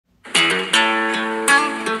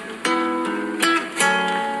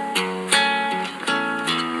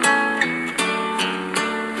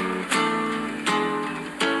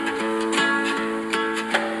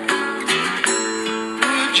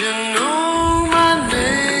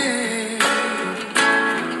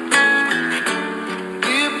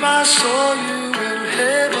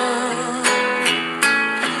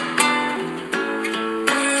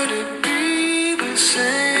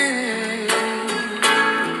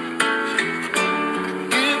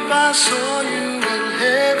I saw you in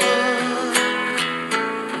heaven,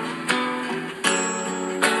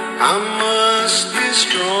 I must be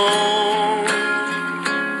strong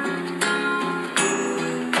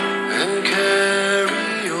and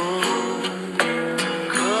carry on,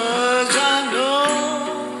 'cause I know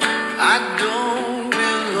I don't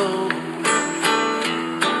belong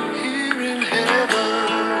here in heaven.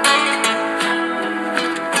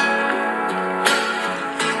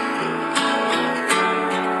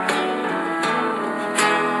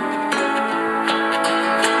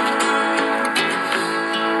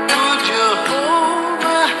 Would you hold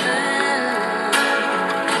my hand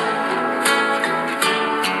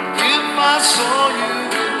if I saw you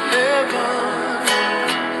in heaven?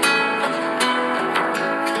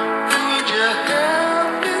 Would you help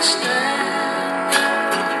me stand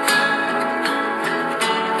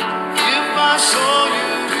if I saw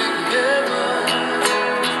you in heaven?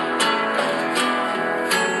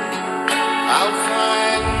 I'll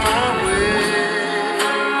find my way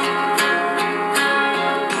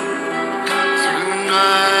through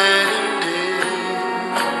night and day,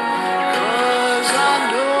 'cause I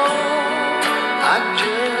know I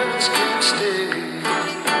just can't stay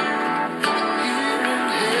here in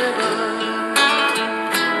heaven.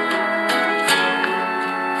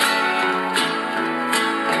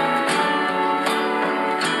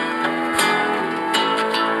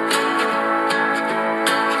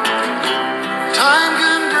 Time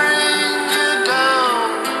can bring you down,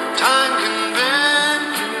 time can bend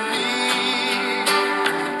your knee.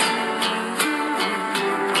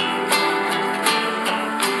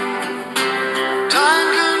 Time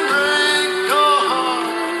can break your heart,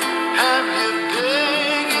 have you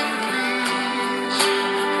begging please,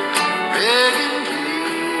 begging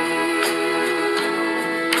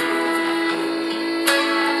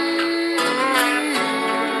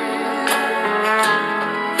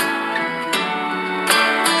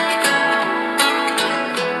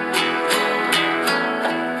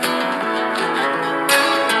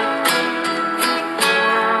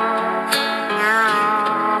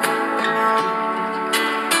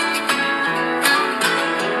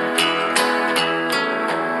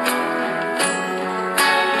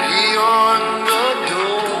beyond the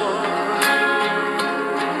door.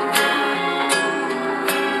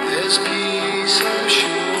 There's peace I'm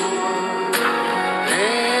sure,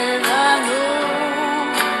 and I know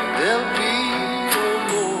there'll be no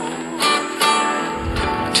more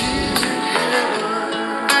tears in heaven.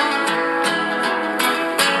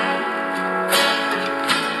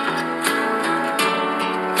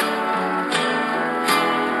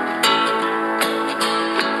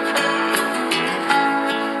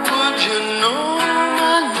 Would you know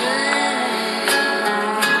my name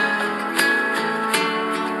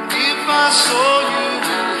if I saw you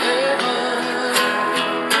in heaven?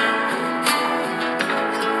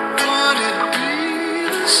 Would it be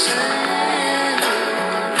the same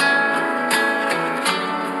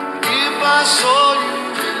if I saw you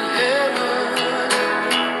in heaven?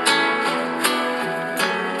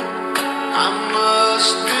 I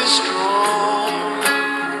must be strong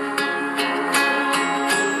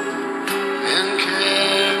and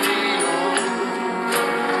carry on,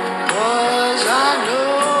 'cause I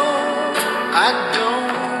know I don't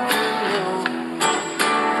belong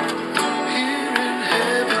here in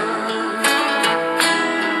heaven.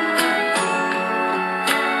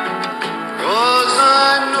 'Cause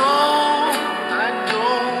I know I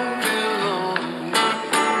don't belong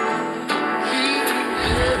here in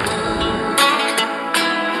heaven.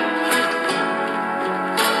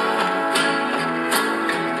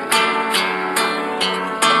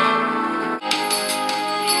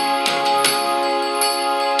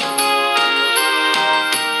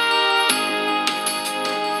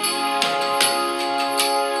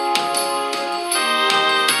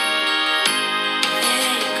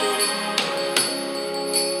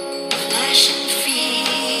 Flashing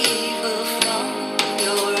fever from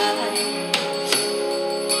your eyes.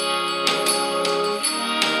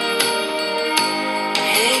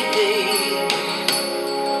 Hey baby,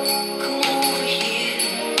 come over here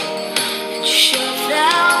and shut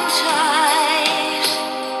down tight.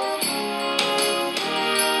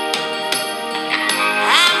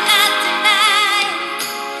 I'm not denying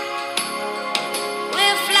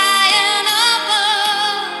we're flying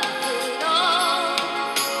above it all.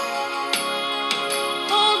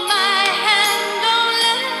 Hold my hand, don't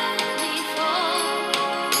let me fall.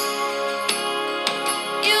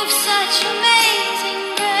 You've such a